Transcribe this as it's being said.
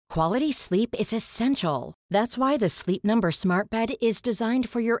Quality sleep is essential. That's why the Sleep Number Smart Bed is designed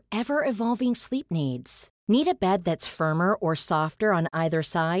for your ever-evolving sleep needs. Need a bed that's firmer or softer on either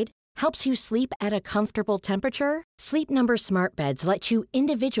side? Helps you sleep at a comfortable temperature? Sleep Number Smart Beds let you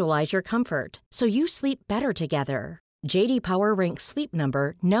individualize your comfort, so you sleep better together. J.D. Power ranks Sleep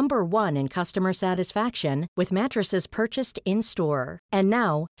Number number 1 in customer satisfaction with mattresses purchased in-store. And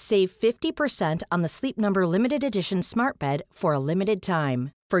now, save 50% on the Sleep Number Limited Edition Smart Bed for a limited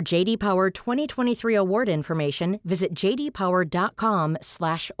time. For J.D. Power 2023 award information, visit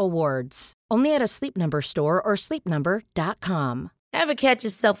jdpower.com/awards. Only at a Sleep Number store or sleepnumber.com. Ever catch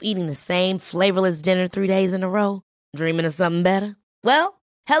yourself eating the same flavorless dinner 3 days in a row? Dreaming of something better? Well,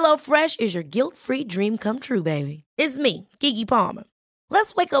 HelloFresh is your guilt-free dream come true, baby. It's me, Keke Palmer.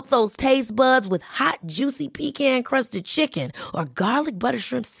 Let's wake up those taste buds with hot, juicy pecan-crusted chicken or garlic butter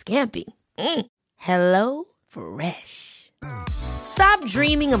shrimp scampi. Hello Fresh. Stop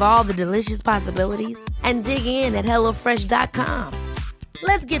dreaming of all the delicious possibilities and dig in at HelloFresh.com.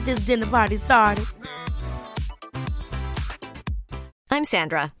 Let's get this dinner party started. I'm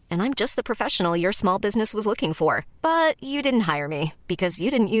Sandra, and I'm just the professional your small business was looking for. But you didn't hire me because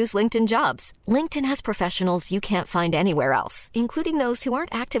you didn't use LinkedIn Jobs. LinkedIn has professionals you can't find anywhere else, including those who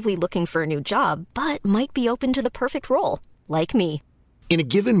aren't actively looking for a new job, but might be open to the perfect role, like me. In a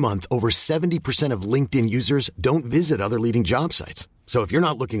given month, over 70% of LinkedIn users don't visit other leading job sites. So if you're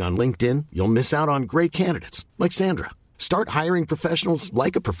not looking on LinkedIn, you'll miss out on great candidates like Sandra. Start hiring professionals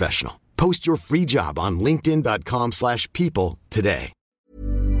like a professional. Post your free job on linkedin.com/people today.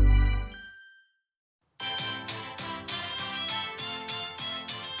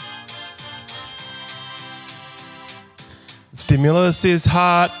 Stimulus is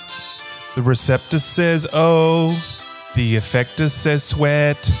hot. The receptor says, oh. The effector says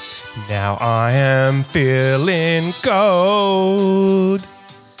sweat. Now I am feeling gold.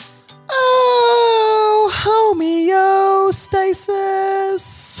 Oh,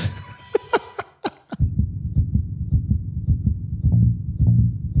 homeostasis.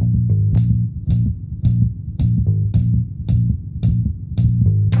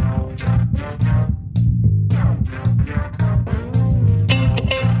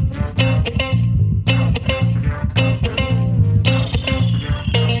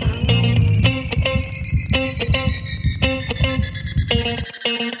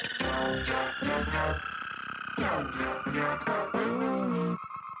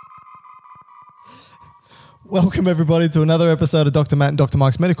 Welcome, everybody, to another episode of Dr. Matt and Dr.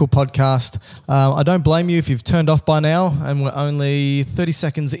 Mike's Medical Podcast. I don't blame you if you've turned off by now, and we're only 30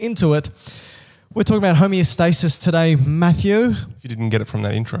 seconds into it. We're talking about homeostasis today, Matthew. If you didn't get it from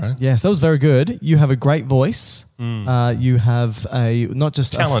that intro. Yes, that was very good. You have a great voice. You have not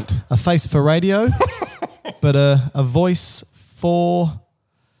just talent, a face for radio, but a voice for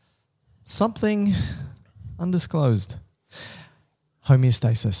something undisclosed.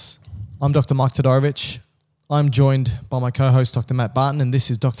 Homeostasis. I'm Dr. Mike Todorovich. I'm joined by my co-host, Dr. Matt Barton, and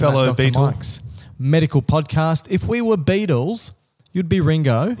this is Dr. Matt and Dr. Mike's Medical Podcast. If we were Beatles, you'd be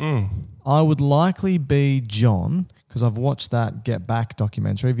Ringo. I would likely be John, because I've watched that Get Back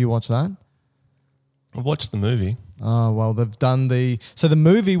documentary. Have you watched that? I watched the movie. Oh, well, they've done So the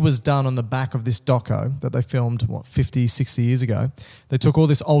movie was done on the back of this doco that they filmed, 50, 60 years ago. They took all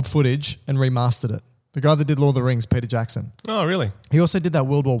this old footage and remastered it. The guy that did Lord of the Rings, Peter Jackson. Oh, really? He also did that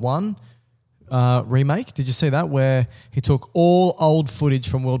World War I remake. Did you see that? Where he took all old footage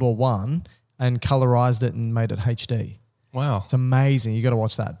from World War I and colorized it and made it HD. Wow. It's amazing. You got to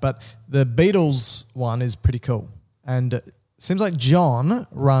watch that. But the Beatles one is pretty cool. And it seems like John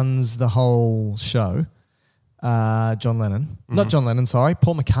runs the whole show. John Lennon. Mm-hmm. Not John Lennon, sorry.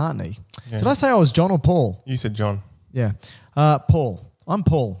 Paul McCartney. Yeah. Did I say I was John or Paul? You said John. Yeah. Paul. I'm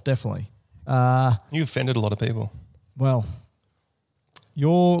Paul, definitely. You offended a lot of people. Well,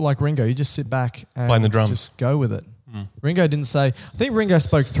 you're like Ringo. You just sit back and playing the drums. Just go with it. Ringo didn't say. I think Ringo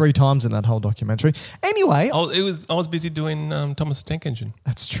spoke 3 times in that whole documentary. Anyway, I was busy doing Thomas the Tank Engine.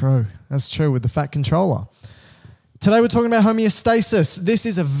 That's true. That's true with the Fat Controller. Today we're talking about homeostasis. This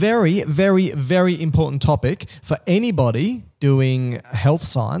is a very, very, very important topic for anybody doing health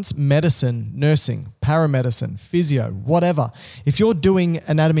science, medicine, nursing, paramedicine, physio, whatever. If you're doing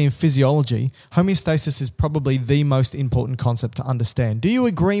anatomy and physiology, homeostasis is probably the most important concept to understand. Do you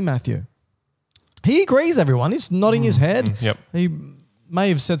agree, Matthew? He agrees, everyone. He's nodding his head. Yep. He may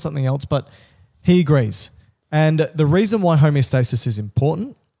have said something else, but he agrees. And the reason why homeostasis is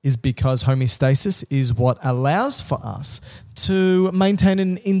important is because homeostasis is what allows for us to maintain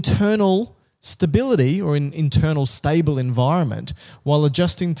an internal stability or an internal stable environment while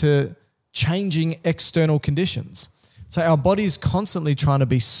adjusting to changing external conditions. So our body is constantly trying to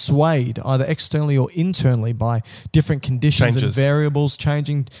be swayed either externally or internally by different conditions and variables,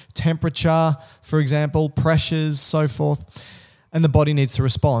 changing temperature, for example, pressures, so forth. And the body needs to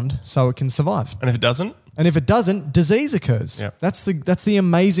respond so it can survive. And if it doesn't? And if it doesn't, disease occurs. Yep. That's the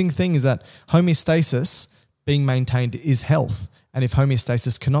amazing thing, is that homeostasis being maintained is health. And if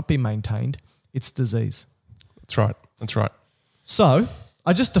homeostasis cannot be maintained, it's disease. That's right. That's right. So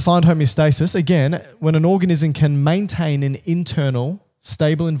I just defined homeostasis. Again, when an organism can maintain an internal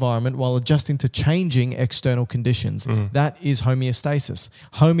stable environment while adjusting to changing external conditions, that is homeostasis.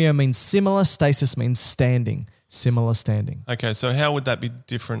 Homeo means similar, stasis means standing. Similar standing. Okay, so how would that be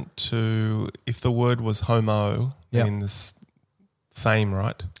different to if the word was homo, means same,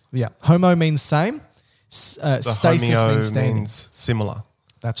 right? Yeah. Homo means same. Stasis means standing. Means similar.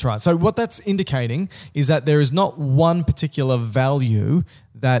 That's right. So what that's indicating is that there is not one particular value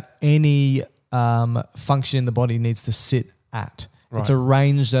that any function in the body needs to sit at. Right. It's a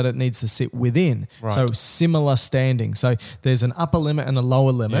range that it needs to sit within. Right. So similar standing. So there's an upper limit and a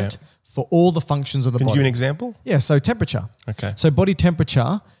lower limit for all the functions of the body. Can you give an example? Yeah, so temperature. Okay. So body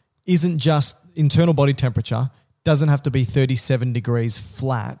temperature isn't just internal body temperature, doesn't have to be 37 degrees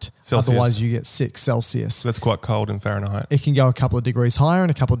flat. Celsius. Otherwise you get sick. Celsius. So that's quite cold in Fahrenheit. It can go a couple of degrees higher and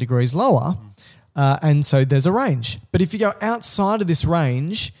a couple of degrees lower. And so there's a range. But if you go outside of this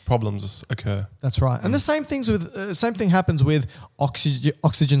range, problems occur. That's right. And the same thing happens with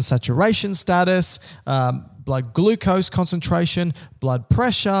oxygen saturation status, blood glucose concentration, blood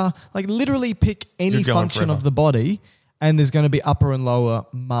pressure. Like literally pick any function of the body, and there's going to be upper and lower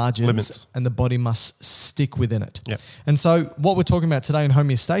margins, limits, and the body must stick within it. Yep. And so what we're talking about today in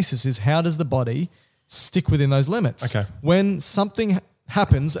homeostasis is how does the body stick within those limits? Okay. When something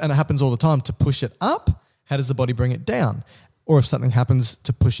happens, and it happens all the time, to push it up, how does the body bring it down? Or if something happens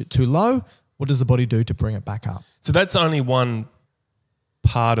to push it too low, what does the body do to bring it back up? So that's only one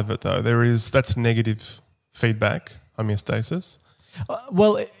part of it though. That's negative feedback, homeostasis.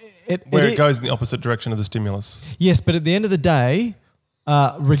 It goes in the opposite direction of the stimulus. Yes, but at the end of the day,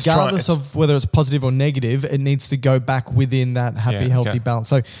 regardless of whether it's positive or negative, it needs to go back within that happy, healthy balance.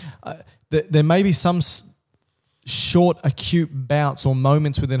 So there may be some short acute bouts or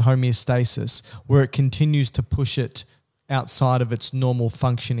moments within homeostasis where it continues to push it outside of its normal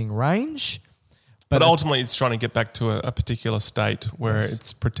functioning range. But ultimately it's trying to get back to a particular state where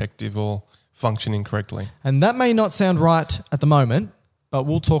it's protective or functioning correctly. And that may not sound right at the moment, but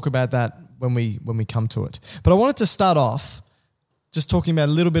we'll talk about that when we come to it. But I wanted to start off just talking about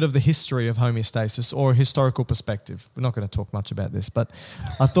a little bit of the history of homeostasis or a historical perspective. We're not going to talk much about this, but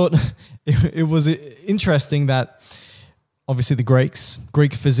I thought it was interesting that obviously the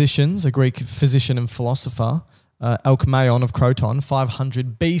Greek physicians, a Greek physician and philosopher, Alcmaeon of Croton,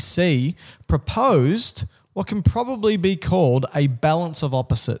 500 BC, proposed what can probably be called a balance of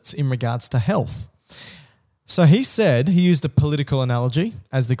opposites in regards to health. So he used a political analogy,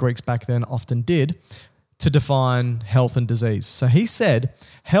 as the Greeks back then often did, to define health and disease. So he said,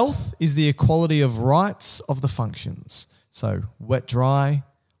 health is the equality of rights of the functions. So wet, dry,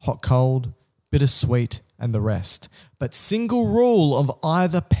 hot, cold, bitter, sweet, and the rest. But single rule of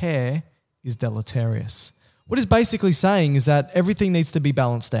either pair is deleterious. What he's basically saying is that everything needs to be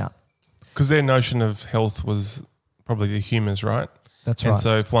balanced out. Because their notion of health was probably the humours, right? That's right. And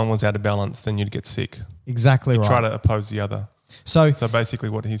so if one was out of balance, then you'd get sick. Exactly right. Try to oppose the other. So basically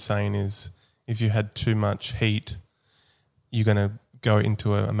what he's saying is if you had too much heat, you're going to go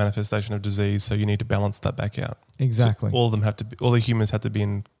into a manifestation of disease, so you need to balance that back out. Exactly. So all the humans have to be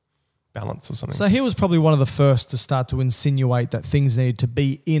in balance or something. So he was probably one of the first to start to insinuate that things needed to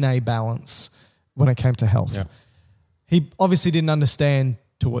be in a balance when it came to health. Yeah. He obviously didn't understand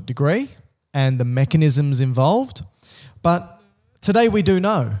to what degree and the mechanisms involved, but today we do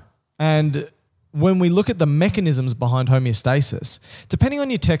know. And when we look at the mechanisms behind homeostasis, depending on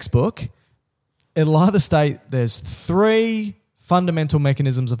your textbook, it'll either state there's 3 fundamental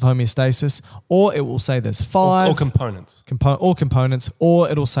mechanisms of homeostasis, or it will say there's 5. Or components. All components, or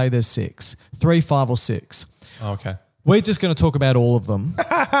it'll say there's 6. 3, 5, or 6. Oh, okay. We're just going to talk about all of them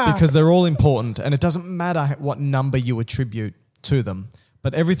because they're all important, and it doesn't matter what number you attribute to them.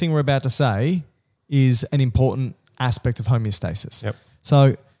 But everything we're about to say is an important aspect of homeostasis. Yep.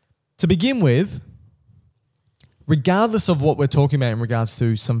 So to begin with, regardless of what we're talking about in regards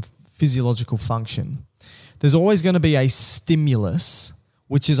to some physiological function, there's always going to be a stimulus,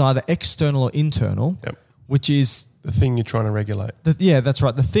 which is either external or internal, which is the thing you're trying to regulate. That's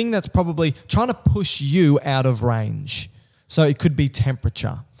right. The thing that's probably trying to push you out of range. So it could be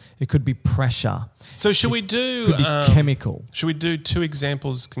temperature. It could be pressure. So should we do... It could be chemical. Should we do 2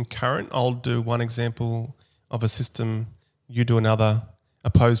 examples concurrent? I'll do one example of a system, you do another,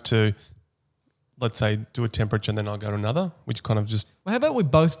 opposed to, let's say, do a temperature and then I'll go to another, which kind of just... Well, how about we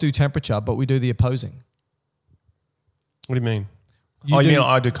both do temperature, but we do the opposing? What do you mean? You you do- mean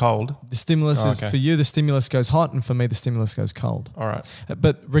I do cold? The stimulus is, okay. for you, the stimulus goes hot, and for me, the stimulus goes cold. All right.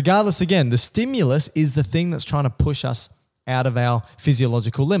 But regardless, again, the stimulus is the thing that's trying to push us out of our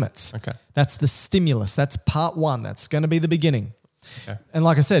physiological limits. Okay. That's the stimulus. That's part one. That's going to be the beginning. Okay. And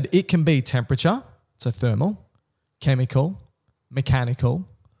like I said, it can be temperature, so thermal, chemical, mechanical,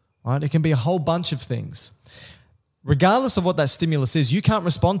 right? It can be a whole bunch of things. Regardless of what that stimulus is, you can't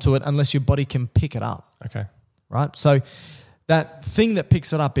respond to it unless your body can pick it up, Okay. right? So that thing that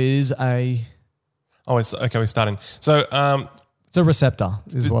picks it up is Oh, we're starting. So, it's a receptor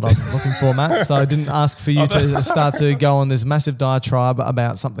is what I'm looking for, Matt. So I didn't ask for you to start to go on this massive diatribe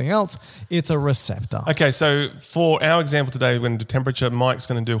about something else. It's a receptor. okay, so for our example today, when the temperature, Mike's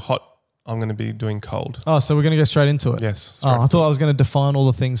going to do hot, I'm going to be doing cold. Oh, so we're going to go straight into it? Yes. straight Oh, I into thought I was going to define all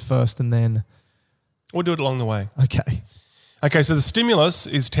the things first and then... it. We'll do it along the way. Okay. Okay, so the stimulus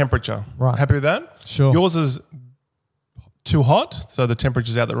is temperature. Right. Happy with that? Sure. Yours is too hot, so the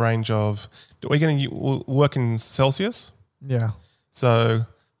temperature's out the range of... We're going to work in Celsius, Yeah. so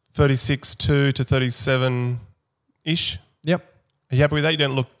 36.2 to 37-ish. Yep. Are you happy with that? You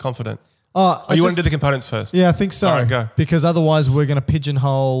don't look confident. Oh, Oh, you want to do the components first? Yeah, I think so. All right, go. Because otherwise we're going to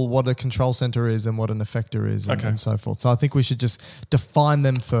pigeonhole what a control center is and what an effector is and, Okay. and so forth. So I think we should just define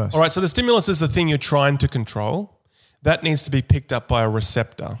them first. All right, so the stimulus is the thing you're trying to control. That needs to be picked up by a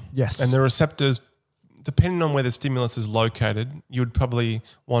receptor. Yes. And the receptors, depending on where the stimulus is located, you would probably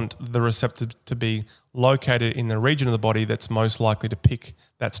want the receptor to be located in the region of the body that's most likely to pick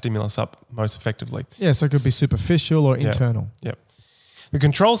that stimulus up most effectively. Yeah, so it could be superficial or internal. Yep. The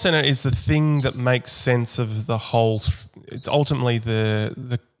control center is the thing that makes sense of the whole. It's ultimately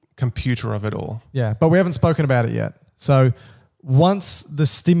the computer of it all. Yeah, but we haven't spoken about it yet. So once the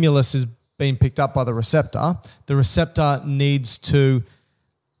stimulus is being picked up by the receptor needs to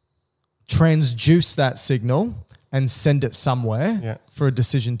transduce that signal and send it somewhere Yeah. for a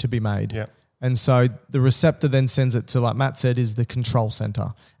decision to be made. Yeah. And so the receptor then sends it to, like Matt said, is the control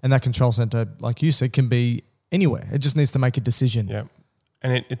center. And that control center, like you said, can be anywhere. It just needs to make a decision. Yeah.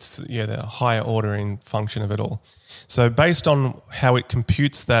 And it's the higher ordering function of it all. So based on how it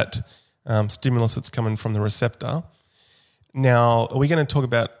computes that stimulus that's coming from the receptor, now are we going to talk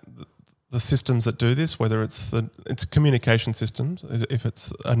about the systems that do this, whether it's communication systems, if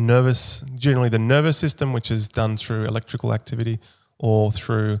it's generally the nervous system, which is done through electrical activity, or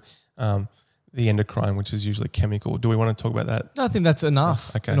through the endocrine, which is usually chemical. Do we want to talk about that? I think that's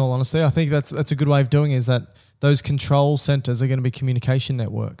enough, Okay. in all honesty. I think that's a good way of doing it, is that those control centers are going to be communication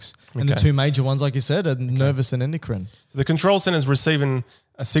networks. And the Okay. two major ones, like you said, are nervous and endocrine. So the control center is receiving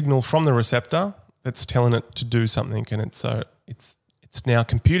a signal from the receptor that's telling it to do something, and it's now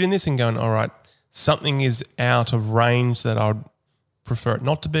computing this and going, all right, something is out of range that I'd prefer it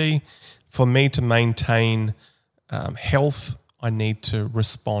not to be. For me to maintain health, I need to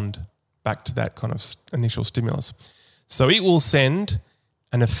respond back to that kind of initial stimulus. So it will send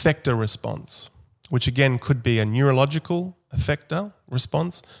an effector response, which again could be a neurological effector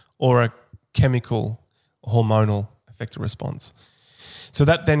response or a chemical hormonal effector response. So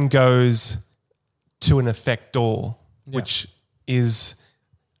that then goes to an effector, which is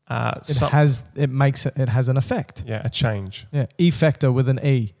It has an effect. a change. Yeah, effector with an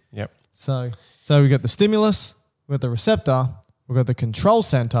E. Yep. So we've got the stimulus, we've got the receptor, we've got the control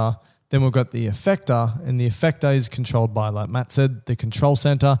center, then we've got the effector, and the effector is controlled by, like Matt said, the control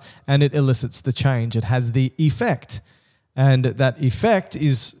center, and it elicits the change. It has the effect. And that effect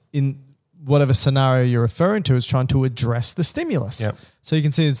is, in whatever scenario you're referring to, is trying to address the stimulus. Yep. So you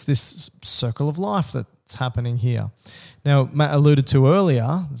can see it's this circle of life that's happening here. Now, Matt alluded to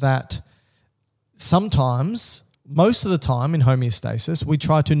earlier that sometimes, most of the time in homeostasis, we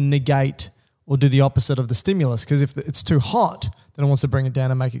try to negate or do the opposite of the stimulus, because if it's too hot, then it wants to bring it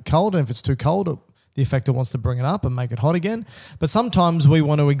down and make it cold. And if it's too cold, the effector wants to bring it up and make it hot again. But sometimes we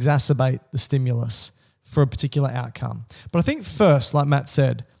want to exacerbate the stimulus for a particular outcome. But I think first, like Matt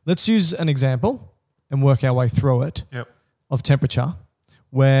said, let's use an example and work our way through it of temperature,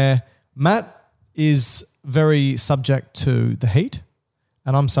 where Matt is very subject to the heat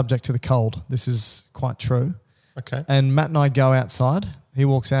and I'm subject to the cold. This is quite true. Okay. And Matt and I go outside. He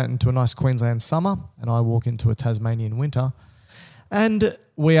walks out into a nice Queensland summer and I walk into a Tasmanian winter. And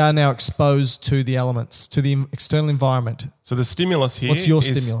we are now exposed to the elements, to the external environment. So the stimulus here What's your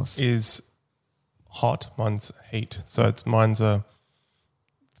stimulus? Is hot. Mine's heat. So mine's a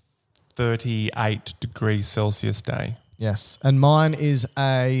 38 degrees Celsius day. Yes. And mine is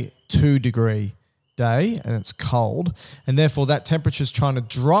a 2 degree day and it's cold, and therefore that temperature is trying to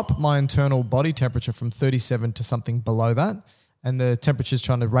drop my internal body temperature from 37 to something below that, and the temperature is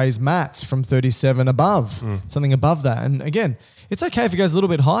trying to raise Matt's from 37 above, something above that. And again, it's okay if it goes a little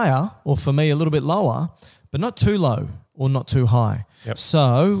bit higher, or for me a little bit lower, but not too low or not too high. Yep.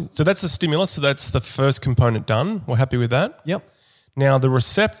 So that's the stimulus. So that's the first component done. We're happy with that. Yep. Now the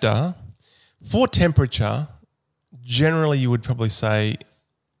receptor for temperature, generally you would probably say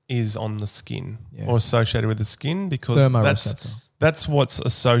is on the skin or associated with the skin, because Thermoreceptor. that's what's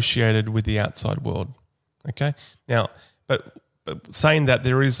associated with the outside world. Okay. Now, but saying that,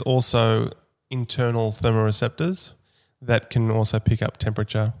 there is also internal thermoreceptors that can also pick up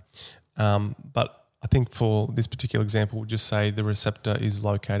temperature. But I think for this particular example, we'll just say the receptor is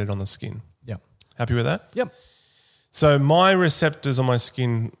located on the skin. Yep. Happy with that? Yep. So my receptors on my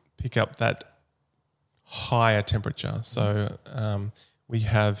skin pick up that higher temperature. So we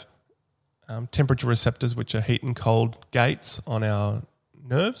have temperature receptors, which are heat and cold gates on our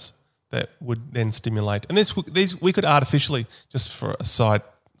nerves that would then stimulate. And these we could artificially, just for a side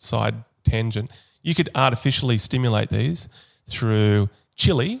tangent, you could artificially stimulate these through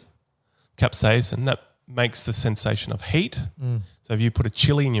chili, capsaicin, that makes the sensation of heat. So if you put a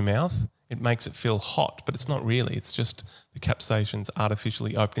chili in your mouth, it makes it feel hot, but it's not really. It's just the capsaicin's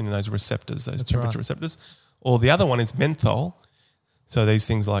artificially opening those receptors, those temperature receptors. Or the other one is menthol. So these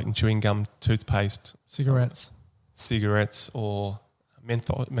things like chewing gum, toothpaste, cigarettes, or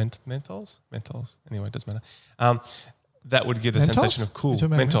menthols. Anyway, it doesn't matter. That would give the sensation of cool.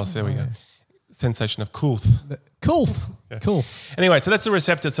 Mentos, there we go. Sensation of coolth. Coolth. Anyway, so that's the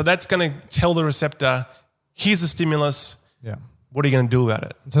receptor. So that's going to tell the receptor, here's the stimulus. Yeah. What are you going to do about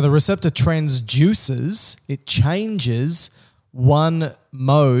it? So the receptor transduces, it changes one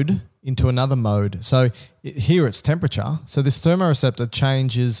mode into another mode. So here it's temperature. So this thermoreceptor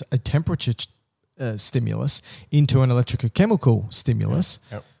changes a temperature stimulus into an electrochemical stimulus,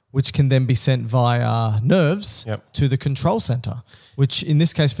 which can then be sent via nerves to the control center, which in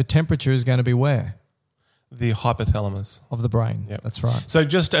this case for temperature is going to be where? The hypothalamus. Of the brain. Yep. That's right. So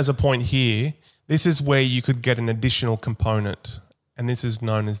just as a point here, this is where you could get an additional component, and this is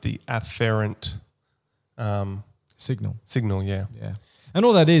known as the afferent signal. Yeah. And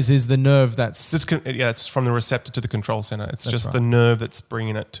all that is the nerve that's... it's from the receptor to the control center. It's just right. the nerve that's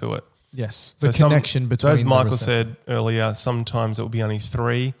bringing it to it. Yes, the connection between. So as Michael said earlier, sometimes it will be only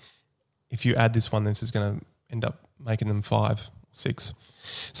 3. If you add this one, this is going to end up making them 5, 6.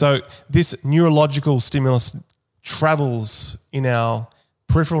 So this neurological stimulus travels in our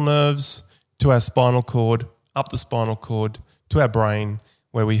peripheral nerves to our spinal cord, up the spinal cord to our brain,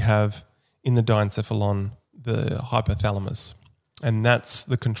 where we have in the diencephalon the hypothalamus, and that's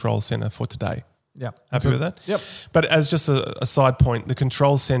the control center for today. Yeah. Happy with that? Yep. But as just a side point, the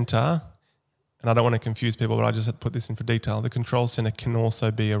control center, and I don't want to confuse people, but I just have to put this in for detail. The control center can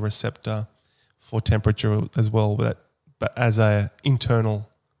also be a receptor for temperature as well, but as a internal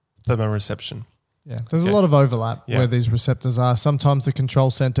thermoreception. Yeah, there's a lot of overlap where these receptors are. Sometimes the control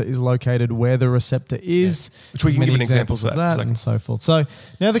center is located where the receptor is. Which we can give an example of that and so forth. So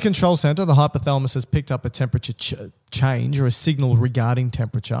now the control center, the hypothalamus, has picked up a temperature change or a signal regarding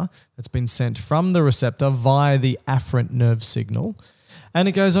temperature that's been sent from the receptor via the afferent nerve signal. And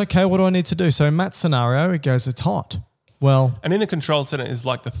it goes, okay, what do I need to do? So in Matt's scenario, it goes, it's hot. Well, and in the control center is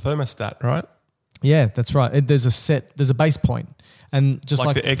like the thermostat, right? Yeah, that's right. There's a base point. And just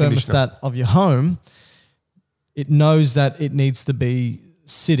like the thermostat of your home, it knows that it needs to be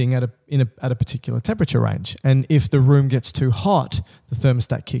sitting at a particular temperature range. And if the room gets too hot, the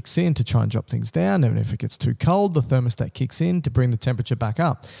thermostat kicks in to try and drop things down. And if it gets too cold, the thermostat kicks in to bring the temperature back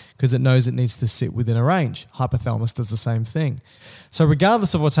up because it knows it needs to sit within a range. Hypothalamus does the same thing. So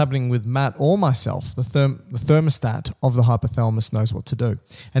regardless of what's happening with Matt or myself, the thermostat of the hypothalamus knows what to do.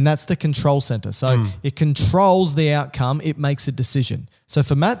 And that's the control center. So it controls the outcome. It makes a decision. So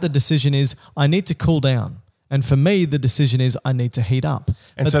for Matt, the decision is, I need to cool down. And for me, the decision is I need to heat up.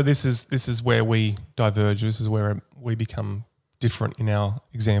 And so this is where we diverge. This is where we become different in our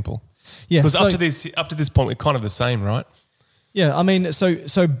example. Yeah. Because up to this point, we're kind of the same, right? Yeah. I mean,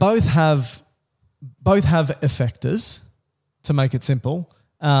 so both have effectors, to make it simple,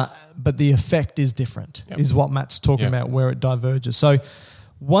 but the effect is different. Is what Matt's talking about, where it diverges. So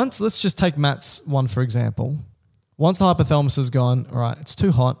let's just take Matt's one for example. Once the hypothalamus has gone, all right, it's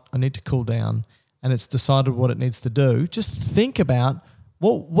too hot. I need to cool down. And it's decided what it needs to do, just think about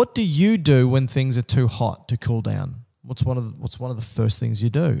what do you do when things are too hot to cool down? What's one of the first things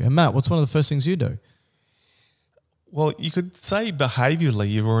you do? And Matt, what's one of the first things you do? Well, you could say behaviorally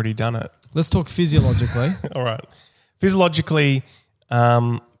you've already done it. Let's talk physiologically. All right. Physiologically,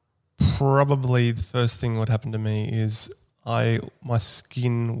 probably the first thing that would happen to me is my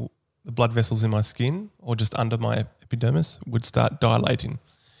skin, the blood vessels in my skin or just under my epidermis would start dilating.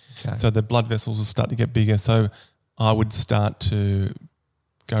 Okay. So the blood vessels will start to get bigger. So I would start to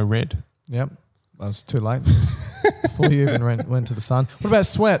go red. Yep. Well, it's too late. Before you even went to the sun. What about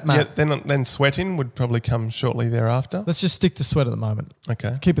sweat, Matt? Yeah, then sweating would probably come shortly thereafter. Let's just stick to sweat at the moment.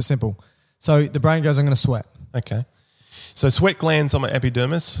 Okay. Keep it simple. So the brain goes, I'm going to sweat. Okay. So sweat glands on my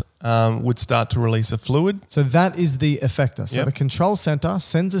epidermis would start to release a fluid. So that is the effector. So Yep. the control center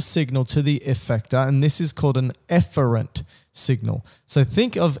sends a signal to the effector, and this is called an efferent signal. So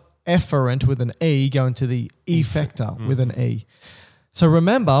think of efferent with an E going to the effector with an E. So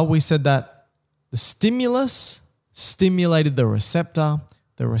remember, we said that the stimulus stimulated the receptor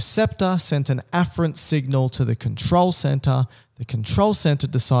sent an afferent signal to the control center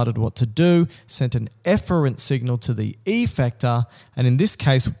decided what to do, sent an efferent signal to the effector, and in this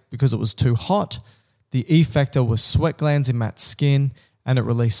case, because it was too hot, the effector was sweat glands in Matt's skin, and it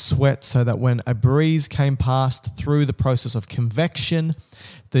released sweat so that when a breeze came past through the process of convection,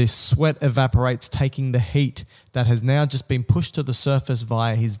 the sweat evaporates, taking the heat that has now just been pushed to the surface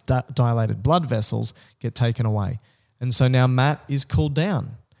via his dilated blood vessels get taken away. And so now Matt is cooled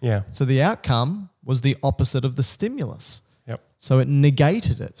down. Yeah. So the outcome was the opposite of the stimulus. Yep. So it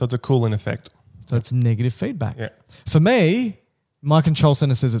negated it. So it's a cooling effect. So it's negative feedback. Yeah. For me, my control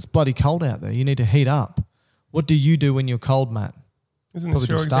center says it's bloody cold out there. You need to heat up. What do you do when you're cold, Matt? Isn't Probably this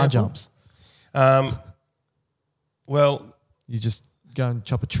your do star example? jumps. Well, You just go and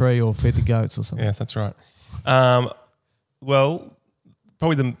chop a tree or feed the goats or something. yes, that's right. Well,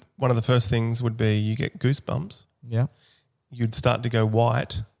 probably one of the first things would be you get goosebumps. Yeah. You'd start to go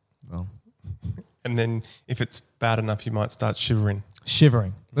white, Well, and then if it's bad enough, you might start shivering.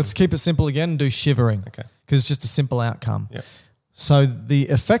 shivering. Let's keep it simple again and do shivering. Okay. Because it's just a simple outcome. Yep. So the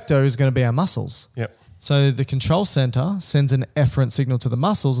effector is going to be our muscles. Yep. So the control center sends an efferent signal to the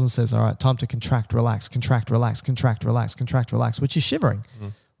muscles and says, all right, time to contract, relax, contract, relax, contract, relax, contract, relax, which is shivering.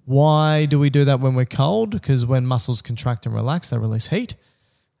 Why do we do that when we're cold? Because when muscles contract and relax, they release heat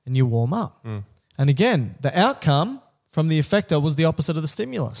and you warm up. And again, the outcome from the effector was the opposite of the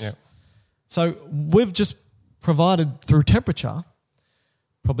stimulus. Yep. So we've just provided through temperature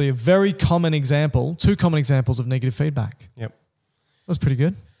probably a very common example, 2 common examples of negative feedback. Yep. That's pretty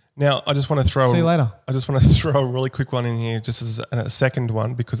good. Now, I just want to throw. See you later. I just want to throw a really quick one in here, just as a second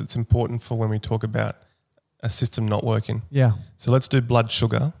one, because it's important for when we talk about a system not working. Yeah. So let's do blood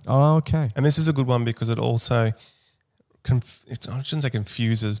sugar, Oh, okay. and this is a good one because it also, I shouldn't say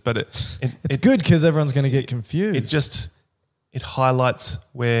confuses, but It's good because everyone's going to get confused. It highlights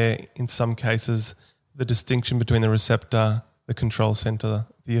where, in some cases, the distinction between the receptor, the control center,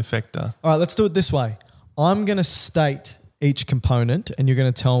 the effector. All right, let's do it this way. I'm going to state each component and you're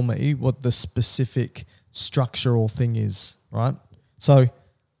going to tell me what the specific structural thing is, right? So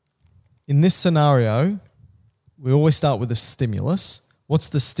in this scenario, we always start with a stimulus. What's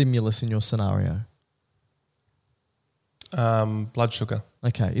the stimulus in your scenario? Blood sugar.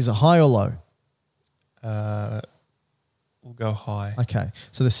 Okay. Is it high or low? We'll go high. Okay.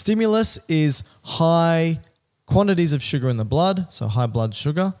 So the stimulus is high quantities of sugar in the blood, so high blood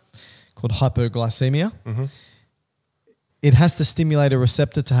sugar, called hypoglycemia. Mm-hmm. It has to stimulate a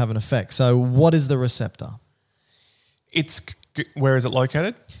receptor to have an effect. So what is the receptor? Where is it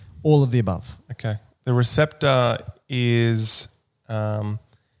located? All of the above. Okay. The receptor is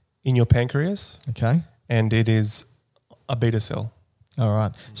in your pancreas, Okay. and it is a beta cell. All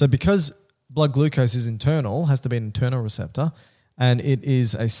right. So because blood glucose is internal, has to be an internal receptor, and it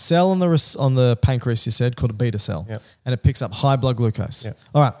is a cell on the pancreas, you said, called a beta cell. Yep. And it picks up high blood glucose. Yep.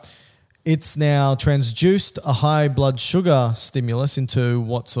 All right. It's now transduced a high blood sugar stimulus into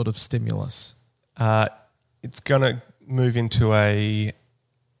what sort of stimulus? It's going to move into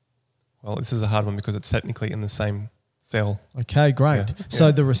this is a hard one because it's technically in the same cell. Okay, great. Yeah.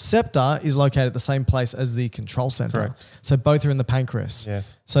 So the receptor is located at the same place as the control center. Correct. So both are in the pancreas.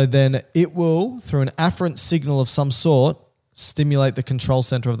 Yes. So then it will, through an afferent signal of some sort, stimulate the control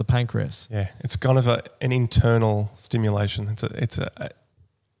center of the pancreas. Yeah. It's kind of an internal stimulation. It's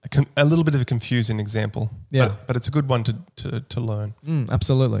a little bit of a confusing example. Yeah. But it's a good one to learn.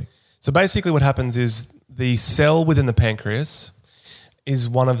 Absolutely. So basically what happens is the cell within the pancreas is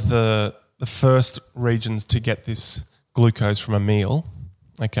one of the first regions to get this glucose from a meal,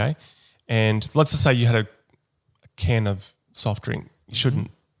 okay? And let's just say you had a can of soft drink. You shouldn't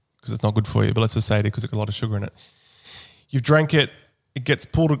because it's not good for you, but let's just say it because it's got a lot of sugar in it. You've drank it,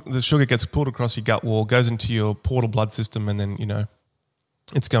 the sugar gets pulled across your gut wall, goes into your portal blood system, and then,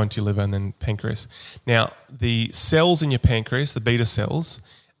 it's going to your liver and then pancreas. Now, the cells in your pancreas, the beta cells,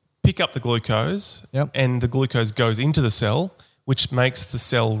 pick up the glucose, and the glucose goes into the cell, which makes the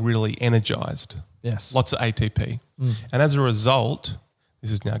cell really energized. Yes. Lots of ATP. And as a result,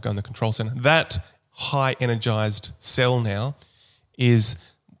 this is now going to the control center, that high energized cell now is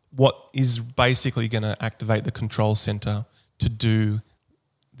what is basically going to activate the control center to do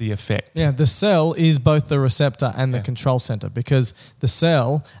the effect. Yeah, the cell is both the receptor and the control center, because the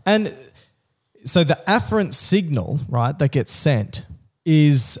cell, and so the afferent signal, right, that gets sent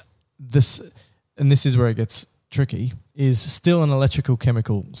is this, and this is where it gets tricky, is still an electrical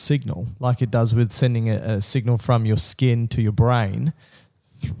chemical signal, like it does with sending a signal from your skin to your brain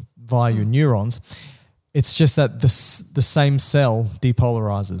via your neurons. It's just that the same cell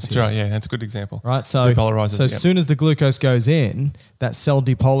depolarizes. That's right, yeah, that's a good example. Right, so depolarizes, as soon as the glucose goes in, that cell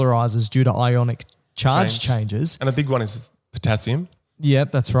depolarizes due to ionic charge changes. And a big one is potassium. Yeah,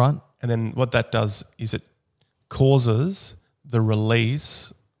 that's right. And then what that does is it causes the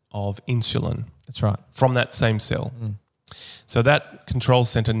release of insulin. That's right. From that same cell. So that control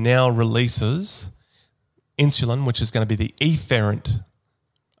center now releases insulin, which is going to be the efferent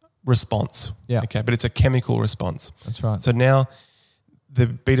response. Yeah. Okay, but it's a chemical response. That's right. So now the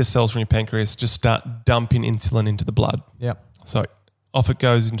beta cells from your pancreas just start dumping insulin into the blood. Yeah. So off it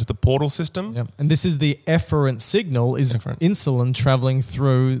goes into the portal system. Yeah. And this is the efferent signal, is insulin traveling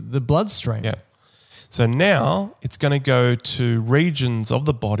through the bloodstream. Yeah. So now it's going to go to regions of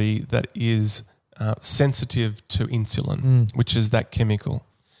the body that is sensitive to insulin, which is that chemical.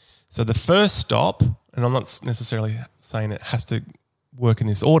 So the first stop, and I'm not necessarily saying it has to work in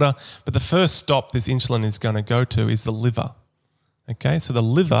this order, but the first stop this insulin is going to go to is the liver. Okay, so the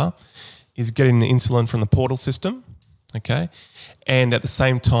liver is getting the insulin from the portal system, okay, and at the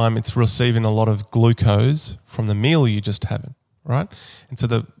same time it's receiving a lot of glucose from the meal you just had, right? And so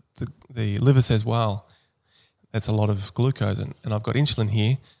the liver says, wow, that's a lot of glucose and I've got insulin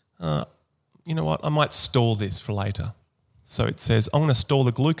here. You know what, I might store this for later. So it says, I'm going to store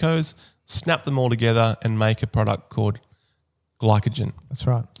the glucose, snap them all together and make a product called glycogen. That's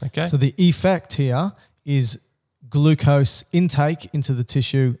right. Okay. So the effect here is glucose intake into the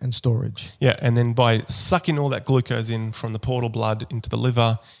tissue and storage. Yeah, and then by sucking all that glucose in from the portal blood into the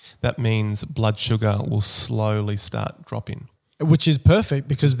liver, that means blood sugar will slowly start dropping. Which is perfect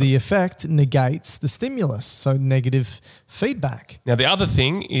because the effect negates the stimulus, so negative feedback. Now, the other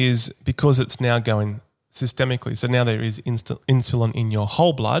thing is because it's now going systemically, so now there is insulin in your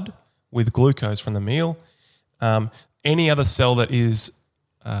whole blood with glucose from the meal. Any other cell that is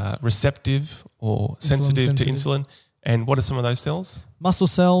receptive or sensitive to insulin, and what are some of those cells? Muscle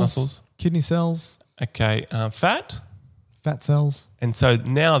cells, kidney cells. Okay, fat cells. And so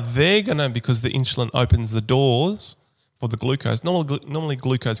now they're going to, because the insulin opens the doors for the glucose. Normally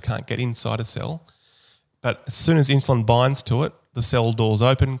glucose can't get inside a cell, but as soon as insulin binds to it, the cell doors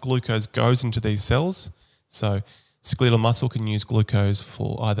open, glucose goes into these cells. So skeletal muscle can use glucose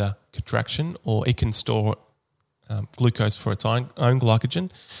for either contraction, or it can store glucose for its own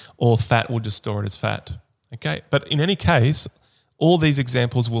glycogen, or fat will just store it as fat. Okay, but in any case, all these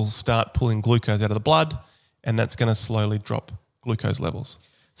examples will start pulling glucose out of the blood, and that's going to slowly drop glucose levels.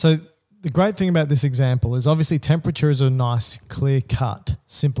 So the great thing about this example is obviously temperature is a nice, clear-cut,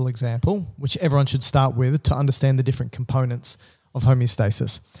 simple example, which everyone should start with to understand the different components of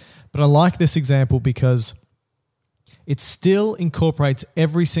homeostasis. But I like this example because it still incorporates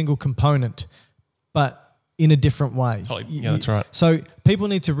every single component, but in a different way. Yeah, that's right. So people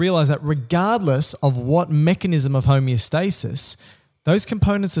need to realize that regardless of what mechanism of homeostasis, those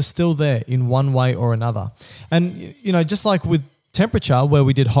components are still there in one way or another. And, you know, just like with temperature where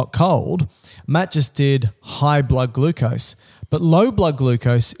we did hot cold, Matt just did high blood glucose, but low blood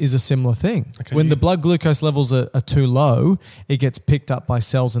glucose is a similar thing. Okay, when the blood glucose levels are too low, it gets picked up by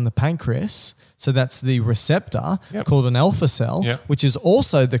cells in the pancreas. So that's the receptor called an alpha cell, which is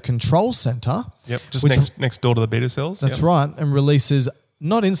also the control center. Yep, just next door to the beta cells. That's right, and releases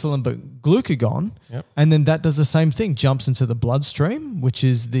not insulin, but glucagon. Yep. And then that does the same thing, jumps into the bloodstream, which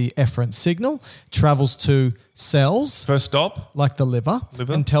is the efferent signal, travels to cells. First stop. Like the liver,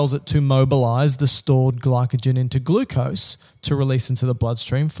 and tells it to mobilize the stored glycogen into glucose to release into the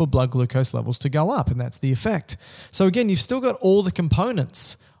bloodstream for blood glucose levels to go up. And that's the effect. So again, you've still got all the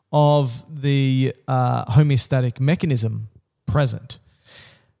components of the homeostatic mechanism present.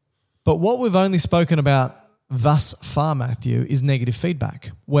 But what we've only spoken about thus far, Matthew, is negative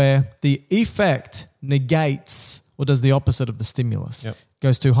feedback, where the effect negates or does the opposite of the stimulus. Yep.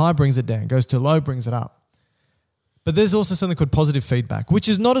 Goes too high, brings it down. Goes too low, brings it up. But there's also something called positive feedback, which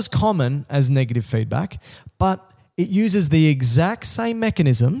is not as common as negative feedback, but it uses the exact same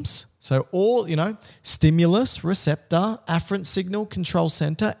mechanisms. So all, stimulus, receptor, afferent signal, control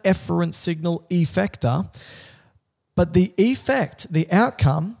center, efferent signal, effector. But the effect, the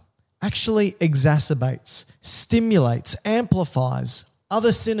outcome, actually exacerbates, stimulates, amplifies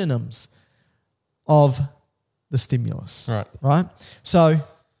other synonyms of the stimulus. Right? So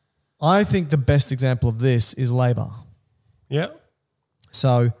I think the best example of this is labor. Yeah.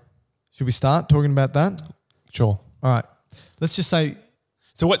 So should we start talking about that? Sure. All right. Let's just say...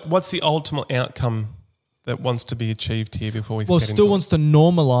 So what's the ultimate outcome that wants to be achieved here before we Well, it still wants to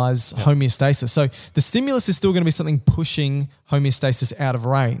normalize homeostasis. So the stimulus is still going to be something pushing homeostasis out of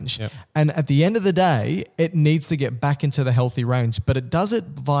range. Yep. And at the end of the day, it needs to get back into the healthy range, but it does it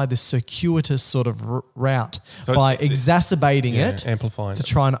via this circuitous sort of route by exacerbating it, amplifying to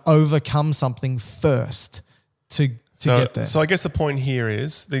try and overcome something first to get there. So I guess the point here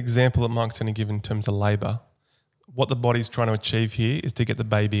is the example that Mike's going to give in terms of labour. What the body's trying to achieve here is to get the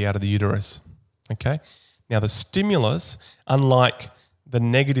baby out of the uterus. Okay? Now, the stimulus, unlike the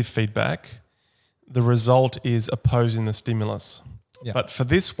negative feedback, the result is opposing the stimulus. Yeah. But for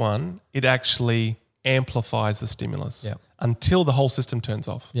this one, it actually amplifies the stimulus until the whole system turns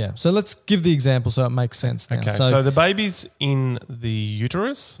off. Yeah. So let's give the example so it makes sense now. Okay. So the baby's in the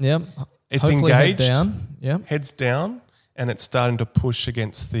uterus. Yep. It's Hopefully engaged. Head down. Yep. Head's down, and it's starting to push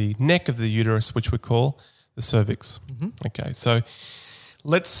against the neck of the uterus, which we call the cervix. Mm-hmm. Okay. So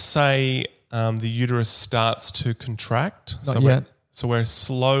let's say the uterus starts to contract. Not yet. So we're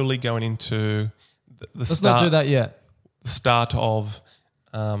slowly going into the Let's start. not do that yet. The start of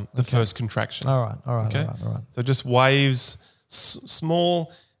the first contraction. All right. Okay. All right. So just waves,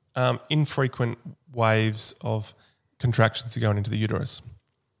 small, infrequent waves of contractions are going into the uterus.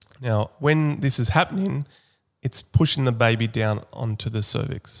 Now, when this is happening, it's pushing the baby down onto the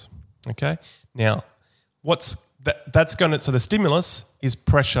cervix. Okay. Now, that's going to, so the stimulus is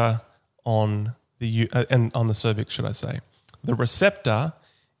pressure on on the cervix, should I say. The receptor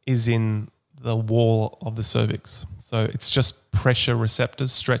is in the wall of the cervix. So it's just pressure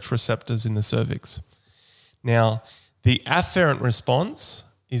receptors, stretch receptors in the cervix. Now, the afferent response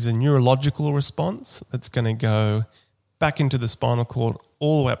is a neurological response that's going to go back into the spinal cord,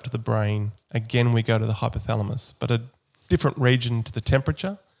 all the way up to the brain. Again, we go to the hypothalamus, but a different region to the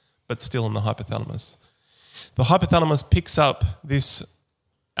temperature, but still in the hypothalamus. The hypothalamus picks up this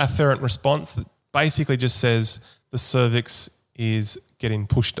afferent response that basically just says the cervix is getting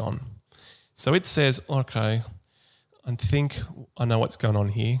pushed on. So it says, okay, I think I know what's going on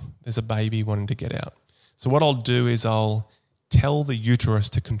here. There's a baby wanting to get out. So what I'll do is I'll tell the uterus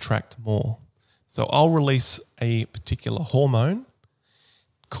to contract more. So I'll release a particular hormone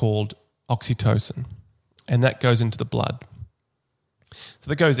called oxytocin, and that goes into the blood. So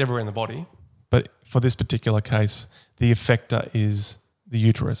that goes everywhere in the body, but for this particular case, the effector is the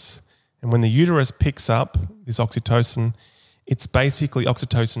uterus. And when the uterus picks up this oxytocin, it's basically,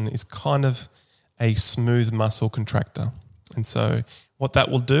 oxytocin is kind of a smooth muscle contractor. And so what that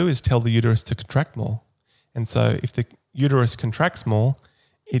will do is tell the uterus to contract more. And so if the uterus contracts more,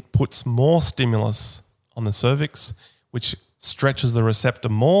 it puts more stimulus on the cervix, which stretches the receptor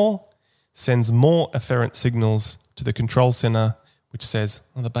more, sends more afferent signals to the control center, which says,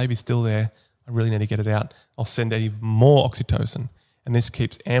 oh, the baby's still there. I really need to get it out. I'll send even more oxytocin. And this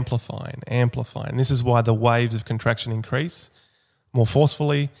keeps amplifying. And this is why the waves of contraction increase more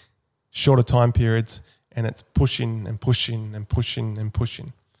forcefully, shorter time periods, and it's pushing and pushing and pushing and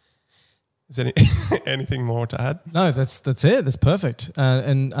pushing. Is there anything more to add? No, that's it. That's perfect.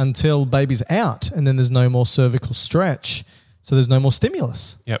 And until baby's out, and then there's no more cervical stretch, so there's no more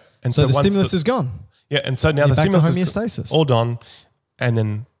stimulus. Yep. And so the stimulus is gone. Yeah, and so now the back to stimulus homeostasis. is all done, and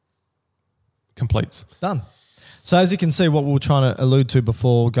then completes. Done. So as you can see, what we were trying to allude to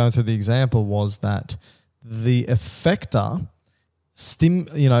before going through the example was that the effector,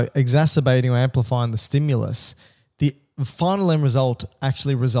 exacerbating or amplifying the stimulus, the final end result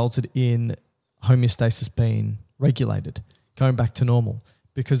actually resulted in homeostasis being regulated, going back to normal.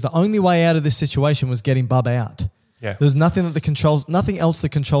 Because the only way out of this situation was getting bub out. Yeah. There's nothing else the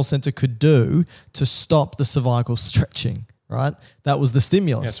control center could do to stop the cervical stretching, right? That was the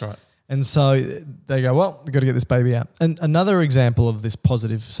stimulus. That's right. And so they go, well, we've got to get this baby out. And another example of this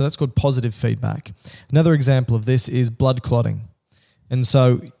positive, so that's called positive feedback. Another example of this is blood clotting. And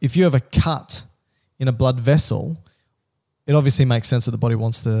so if you have a cut in a blood vessel, it obviously makes sense that the body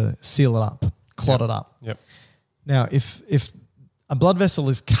wants to seal it up, clot it up. Yep. Now, if a blood vessel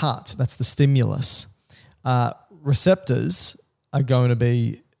is cut, that's the stimulus, receptors are going to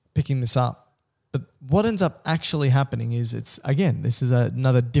be picking this up But what ends up actually happening is this is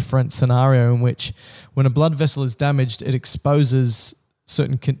another different scenario in which when a blood vessel is damaged, it exposes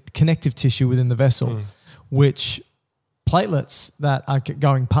certain connective tissue within the vessel, which platelets that are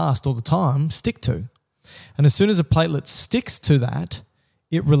going past all the time stick to. And as soon as a platelet sticks to that,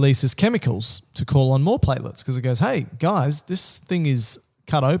 it releases chemicals to call on more platelets because it goes, hey, guys, this thing is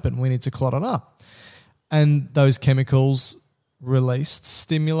cut open. We need to clot it up. And those chemicals released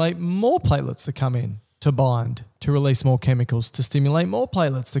stimulate more platelets to come in to bind, to release more chemicals, to stimulate more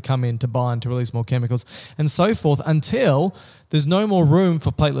platelets to come in to bind, to release more chemicals, and so forth until there's no more room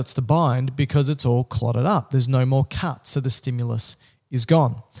for platelets to bind because it's all clotted up. There's no more cut, so the stimulus is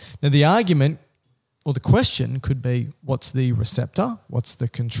gone. Now, the argument or the question could be, what's the receptor, what's the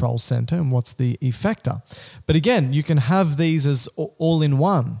control center, and what's the effector? But again, you can have these as all in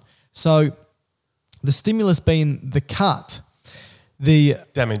one. So the stimulus being the cut, the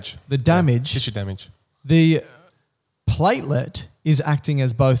damage, tissue damage. The platelet is acting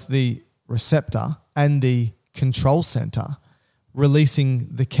as both the receptor and the control center, releasing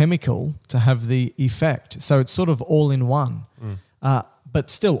the chemical to have the effect. So it's sort of all in one. But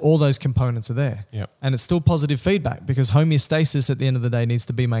still, all those components are there. Yep. And it's still positive feedback because homeostasis at the end of the day needs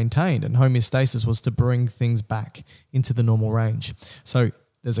to be maintained. And homeostasis was to bring things back into the normal range. So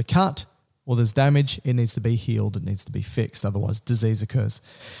there's a cut or there's damage, it needs to be healed, it needs to be fixed. Otherwise, disease occurs.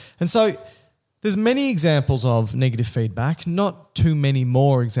 And so there's many examples of negative feedback, not too many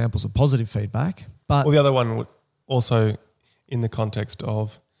more examples of positive feedback. But the other one also in the context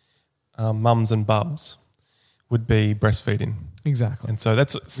of mums and bubs would be breastfeeding. Exactly. And so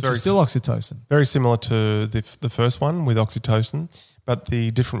that's still oxytocin. Very similar to the first one with oxytocin, but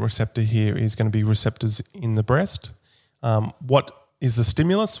the different receptor here is going to be receptors in the breast. What is the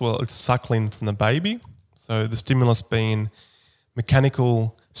stimulus? Well, it's suckling from the baby. So the stimulus being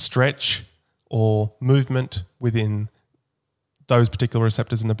mechanical stretch or movement within those particular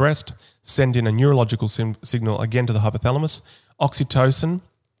receptors in the breast, send in a neurological signal again to the hypothalamus. Oxytocin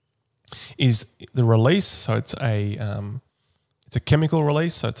is the release, so it's a chemical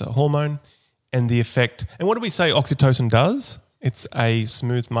release, so it's a hormone, and the effect. And what do we say oxytocin does? It's a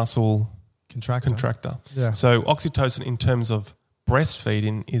smooth muscle contractor. Yeah. So oxytocin in terms of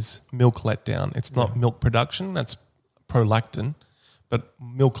breastfeeding is milk letdown. It's not milk production, that's prolactin, but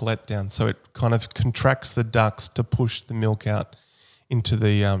milk letdown. So it kind of contracts the ducts to push the milk out into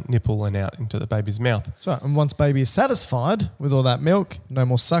the nipple and out into the baby's mouth. That's right. And once baby is satisfied with all that milk, no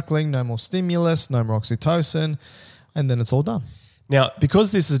more suckling, no more stimulus, no more oxytocin, and then it's all done. Now,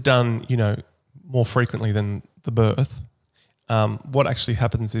 because this is done, more frequently than the birth, what actually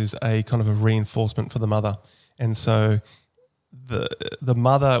happens is a kind of a reinforcement for the mother. And so the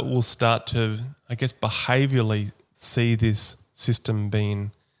mother will start to, I guess, behaviourally see this system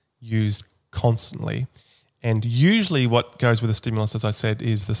being used constantly. And usually what goes with the stimulus, as I said,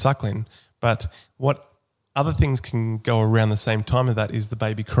 is the suckling. But what other things can go around the same time of that is the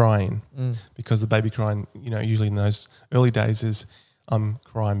baby crying. Because the baby crying, usually in those early days is, I'm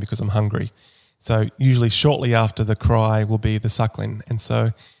crying because I'm hungry. So usually shortly after the cry will be the suckling. And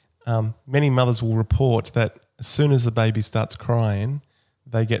so many mothers will report that as soon as the baby starts crying,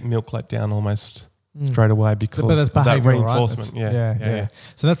 they get milk let down almost straight away because of that reinforcement. Right? Yeah.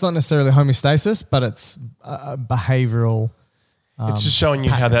 So that's not necessarily homeostasis, but it's a behavioural. It's just showing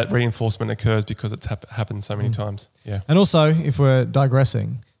you how that reinforcement occurs because it's happened so many times. Yeah. And also, if we're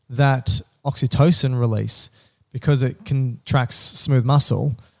digressing, that oxytocin release, because it contracts smooth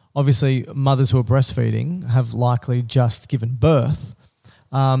muscle, obviously mothers who are breastfeeding have likely just given birth.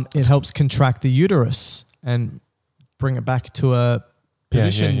 It helps contract the uterus and bring it back to a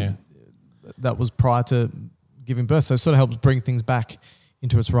position that was prior to giving birth. So it sort of helps bring things back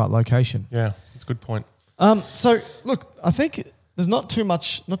into its right location. Yeah, that's a good point. So look, I think there's not too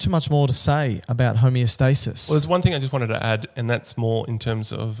much more to say about homeostasis. Well, there's one thing I just wanted to add, and that's more in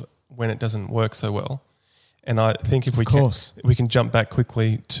terms of when it doesn't work so well. And I think if we can jump back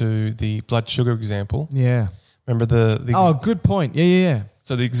quickly to the blood sugar example. Yeah. Remember the Oh, good point. Yeah.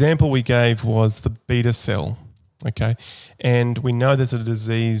 So the example we gave was the beta cell, okay? And we know there's a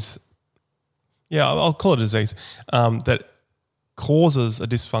disease, I'll call it a disease, that causes a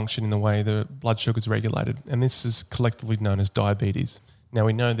dysfunction in the way the blood sugar is regulated. And this is collectively known as diabetes. Now,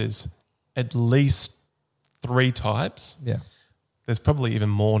 we know there's at least 3 types. Yeah. There's probably even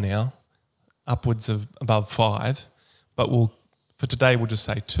more now, upwards of above 5. But for today, we'll just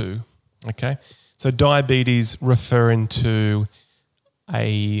say 2, okay? So diabetes referring to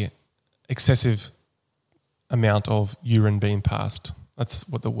a excessive amount of urine being passed. That's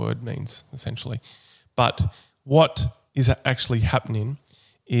what the word means, essentially. But what is actually happening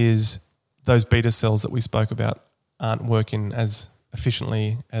is those beta cells that we spoke about aren't working as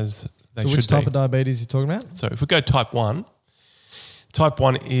efficiently as they should be. So which type of diabetes are you talking about? So if we go type 1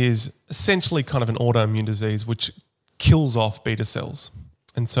 is essentially kind of an autoimmune disease which kills off beta cells.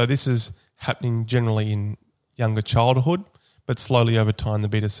 And so this is happening generally in younger childhood, but slowly over time the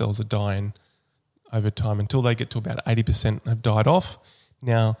beta cells are dying over time until they get to about 80% have died off.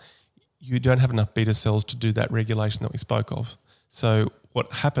 Now, you don't have enough beta cells to do that regulation that we spoke of. So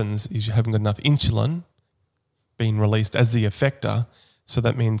what happens is you haven't got enough insulin being released as the effector, so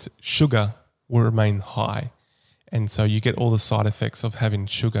that means sugar will remain high. And so you get all the side effects of having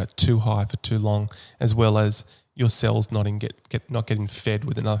sugar too high for too long, as well as your cells not getting fed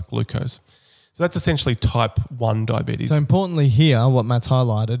with enough glucose. So that's essentially type 1 diabetes. So importantly here, what Matt's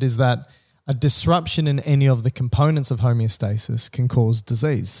highlighted is that a disruption in any of the components of homeostasis can cause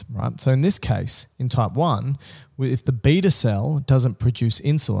disease, right? So in this case, in type 1, if the beta cell doesn't produce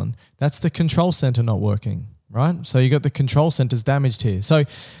insulin, that's the control center not working, right? So you got the control centers damaged here. So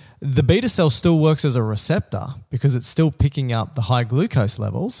the beta cell still works as a receptor because it's still picking up the high glucose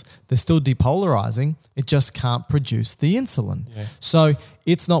levels. They're still depolarizing. It just can't produce the insulin. Yeah. So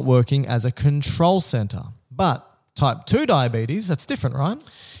it's not working as a control center. But type 2 diabetes, that's different, right?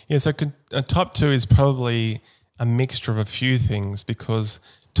 Yeah, so type 2 is probably a mixture of a few things, because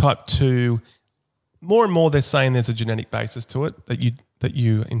type 2, more and more they're saying there's a genetic basis to it that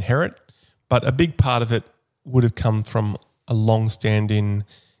you inherit, but a big part of it would have come from a long-standing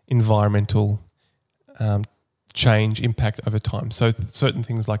environmental change impact over time. So certain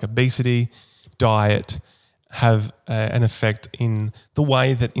things like obesity, diet have an effect in the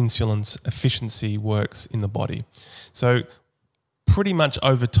way that insulin's efficiency works in the body. So pretty much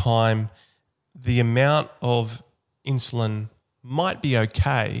over time, the amount of insulin might be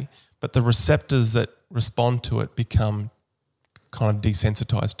okay, but the receptors that respond to it become kind of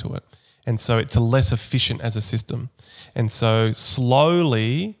desensitized to it. And so it's less efficient as a system. And so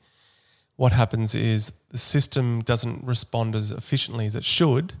slowly what happens is the system doesn't respond as efficiently as it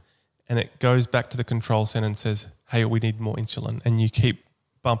should, and it goes back to the control center and says, hey, we need more insulin. And you keep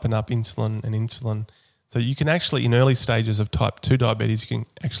bumping up insulin and insulin. So you can actually, in early stages of type 2 diabetes, you can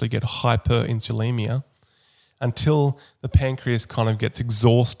actually get hyperinsulinemia until the pancreas kind of gets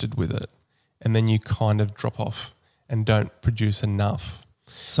exhausted with it, and then you kind of drop off and don't produce enough.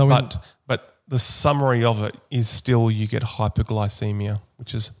 So but the summary of it is still you get hyperglycemia,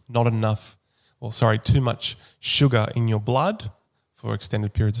 which is not enough, too much sugar in your blood for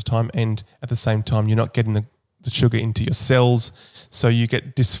extended periods of time, and at the same time you're not getting the sugar into your cells, so you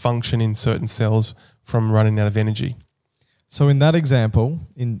get dysfunction in certain cells from running out of energy. So in that example,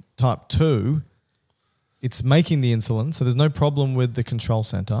 in type 2, it's making the insulin, so there's no problem with the control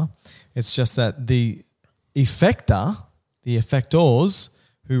center. It's just that the effectors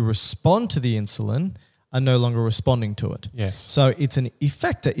who respond to the insulin are no longer responding to it. Yes. So it's an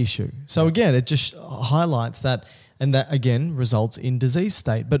effector issue. So again, it just highlights that, and that again results in disease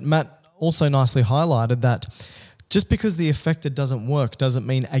state. But Matt also nicely highlighted that just because the effector doesn't work doesn't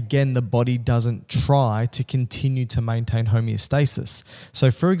mean, again, the body doesn't try to continue to maintain homeostasis.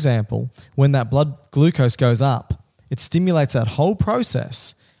 So for example, when that blood glucose goes up, it stimulates that whole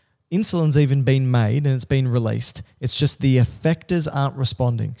process. Insulin's even been made and it's been released. It's just the effectors aren't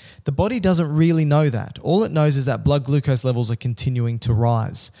responding. The body doesn't really know that. All it knows is that blood glucose levels are continuing to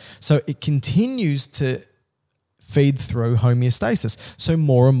rise. So it continues to feed through homeostasis. So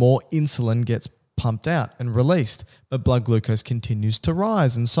more and more insulin gets pumped out and released, but blood glucose continues to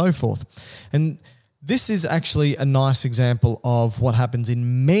rise and so forth. And this is actually a nice example of what happens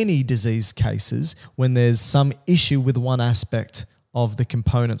in many disease cases when there's some issue with one aspect of the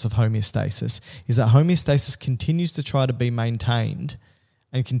components of homeostasis, is that homeostasis continues to try to be maintained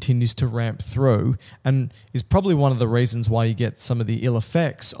and continues to ramp through, and is probably one of the reasons why you get some of the ill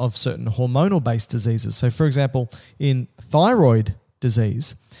effects of certain hormonal-based diseases. So for example, in thyroid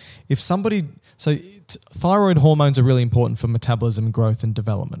disease, thyroid hormones are really important for metabolism, growth, and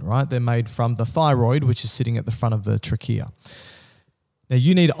development, right? They're made from the thyroid, which is sitting at the front of the trachea. Now,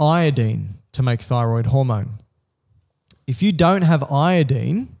 you need iodine to make thyroid hormone. If you don't have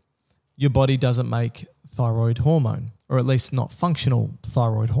iodine, your body doesn't make thyroid hormone, or at least not functional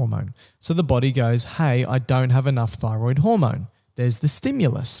thyroid hormone. So the body goes, hey, I don't have enough thyroid hormone. There's the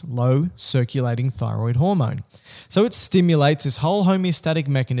stimulus, low circulating thyroid hormone. So it stimulates this whole homeostatic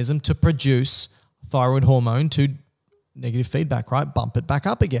mechanism to produce thyroid hormone to negative feedback, right? Bump it back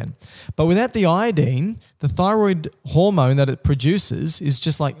up again. But without the iodine, the thyroid hormone that it produces is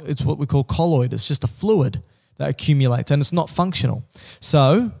just like, it's what we call colloid. It's just a fluid that accumulates and it's not functional.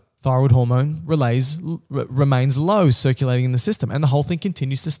 So thyroid hormone remains low, circulating in the system, and the whole thing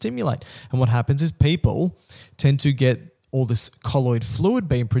continues to stimulate. And what happens is people tend to get all this colloid fluid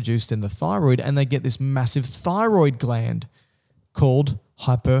being produced in the thyroid, and they get this massive thyroid gland called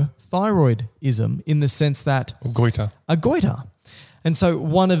hyperthyroidism, in the sense that A goiter. And so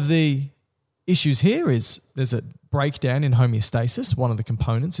one of the issues here is there's a breakdown in homeostasis. One of the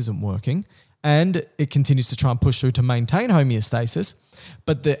components isn't working, and it continues to try and push through to maintain homeostasis.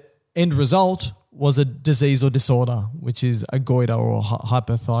 But the end result was a disease or disorder, which is a goiter or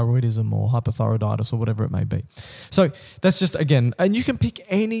hyperthyroidism or hyperthyroiditis or whatever it may be. So that's just, again, and you can pick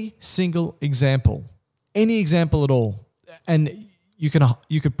any single example, any example at all, and you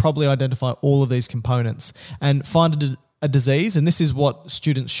could probably identify all of these components and find a disease. And this is what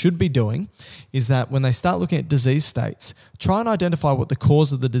students should be doing, is that when they start looking at disease states, try and identify what the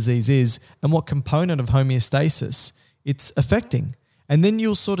cause of the disease is and what component of homeostasis it's affecting. And then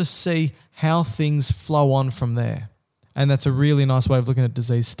you'll sort of see how things flow on from there. And that's a really nice way of looking at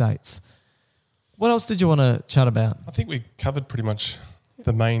disease states. What else did you want to chat about? I think we covered pretty much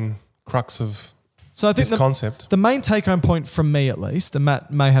the main crux of So I think this concept. The main take-home point from me, at least, and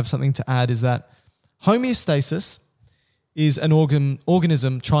Matt may have something to add, is that homeostasis is an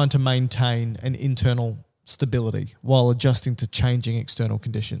organism trying to maintain an internal stability while adjusting to changing external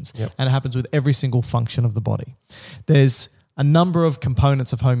conditions. Yep. And it happens with every single function of the body. There's a number of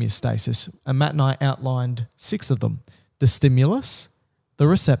components of homeostasis, and Matt and I outlined 6 of them: the stimulus, the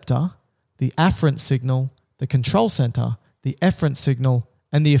receptor, the afferent signal, the control center, the efferent signal,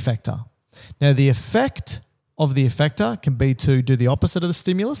 and the effector. Now, the effect of the effector can be to do the opposite of the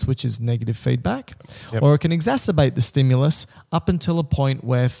stimulus, which is negative feedback, or it can exacerbate the stimulus up until a point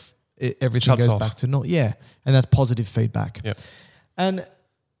where everything Shuts goes off. back to normal. Yeah, and that's positive feedback. Yep. And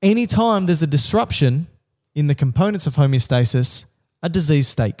anytime there's a disruption in the components of homeostasis, a disease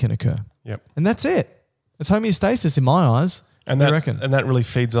state can occur. Yep. And that's it. It's homeostasis in my eyes. And I that, reckon. and that really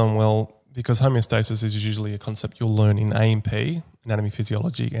feeds on well, because homeostasis is usually a concept you'll learn in A&P, anatomy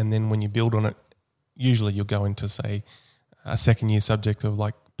physiology, and then when you build on it, usually you'll go into, say, a second year subject of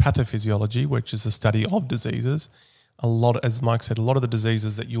like pathophysiology, which is the study of diseases. As Mike said, a lot of the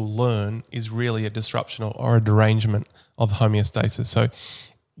diseases that you'll learn is really a disruption or a derangement of homeostasis. So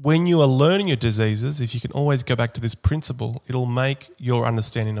when you are learning your diseases, if you can always go back to this principle, it'll make your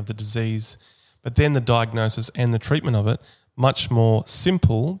understanding of the disease, but then the diagnosis and the treatment of it much more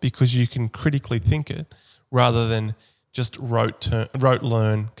simple, because you can critically think it rather than just rote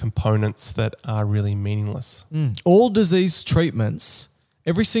learn components that are really meaningless. All disease treatments,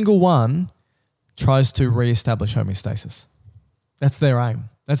 every single one tries to reestablish homeostasis. That's their aim.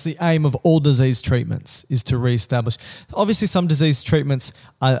 That's the aim of all disease treatments, is to reestablish. Obviously, some disease treatments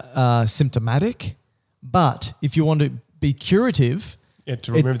are symptomatic, but if you want to be curative... Yeah,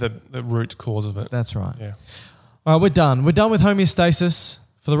 to remove the root cause of it. That's right. Yeah. All right, we're done. We're done with homeostasis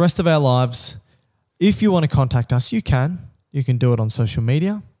for the rest of our lives. If you want to contact us, you can. You can do it on social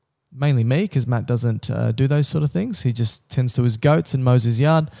media, mainly me, because Matt doesn't do those sort of things. He just tends to his goats and mows his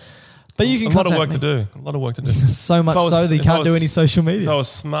yard. But you can A lot of contact work me. to do. A lot of work to do. So much so that he can't do any social media. If I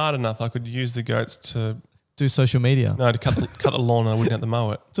was smart enough, I could use the goats to Do social media. to cut the lawn, and I wouldn't have to mow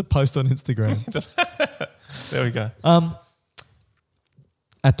it. To post on Instagram. There we go.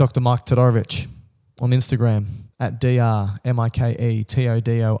 At Dr. Mike Todorovic on Instagram. At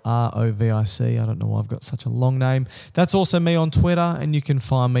DrMikeTodorovic. I don't know why I've got such a long name. That's also me on Twitter, and you can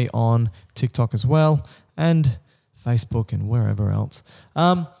find me on TikTok as well, and Facebook and wherever else.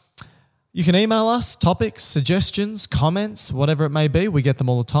 You can email us topics, suggestions, comments, whatever it may be. We get them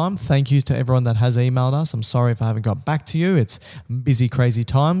all the time. Thank you to everyone that has emailed us. I'm sorry if I haven't got back to you. It's busy, crazy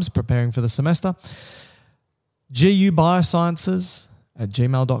times preparing for the semester.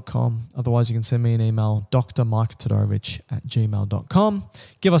 gubiosciences@gmail.com. Otherwise, you can send me an email, drmiketodorovic@gmail.com.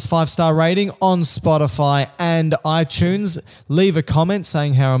 Give us 5-star rating on Spotify and iTunes. Leave a comment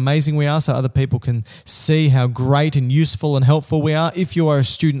saying how amazing we are so other people can see how great and useful and helpful we are. If you are a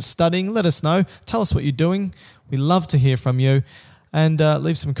student studying, let us know. Tell us what you're doing. We love to hear from you. And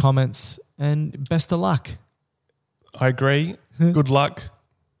leave some comments. And best of luck. I agree. Good luck.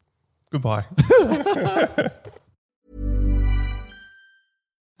 Goodbye.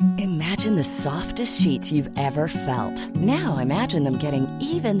 Imagine the softest sheets you've ever felt. Now imagine them getting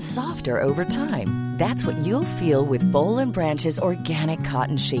even softer over time. That's what you'll feel with Boll & Branch's organic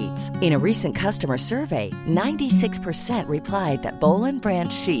cotton sheets. In a recent customer survey, 96% replied that Boll &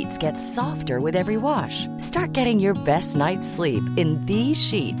 Branch sheets get softer with every wash. Start getting your best night's sleep in these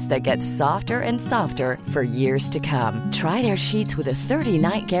sheets that get softer and softer for years to come. Try their sheets with a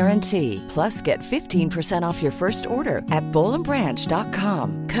 30-night guarantee. Plus, get 15% off your first order at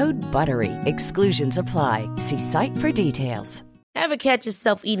bollandbranch.com. Code BUTTERY. Exclusions apply. See site for details. Ever catch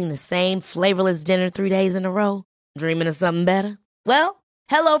yourself eating the same flavorless dinner 3 days in a row? Dreaming of something better? Well,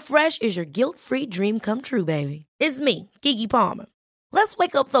 HelloFresh is your guilt-free dream come true, baby. It's me, Keke Palmer. Let's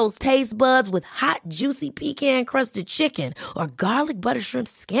wake up those taste buds with hot, juicy pecan-crusted chicken or garlic butter shrimp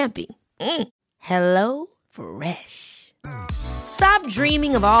scampi. Hello Fresh. Stop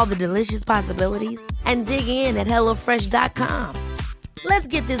dreaming of all the delicious possibilities and dig in at HelloFresh.com. Let's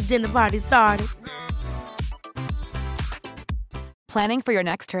get this dinner party started. Planning for your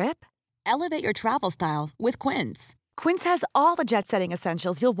next trip? Elevate your travel style with Quince. Quince has all the jet-setting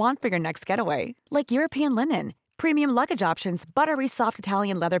essentials you'll want for your next getaway, like European linen, premium luggage options, buttery soft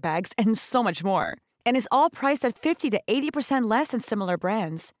Italian leather bags, and so much more. And is all priced at 50 to 80% less than similar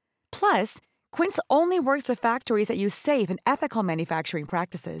brands. Plus, Quince only works with factories that use safe and ethical manufacturing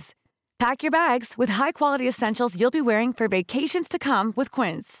practices. Pack your bags with high-quality essentials you'll be wearing for vacations to come with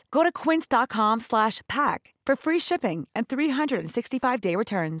Quince. Go to quince.com/pack for free shipping and 365-day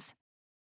returns.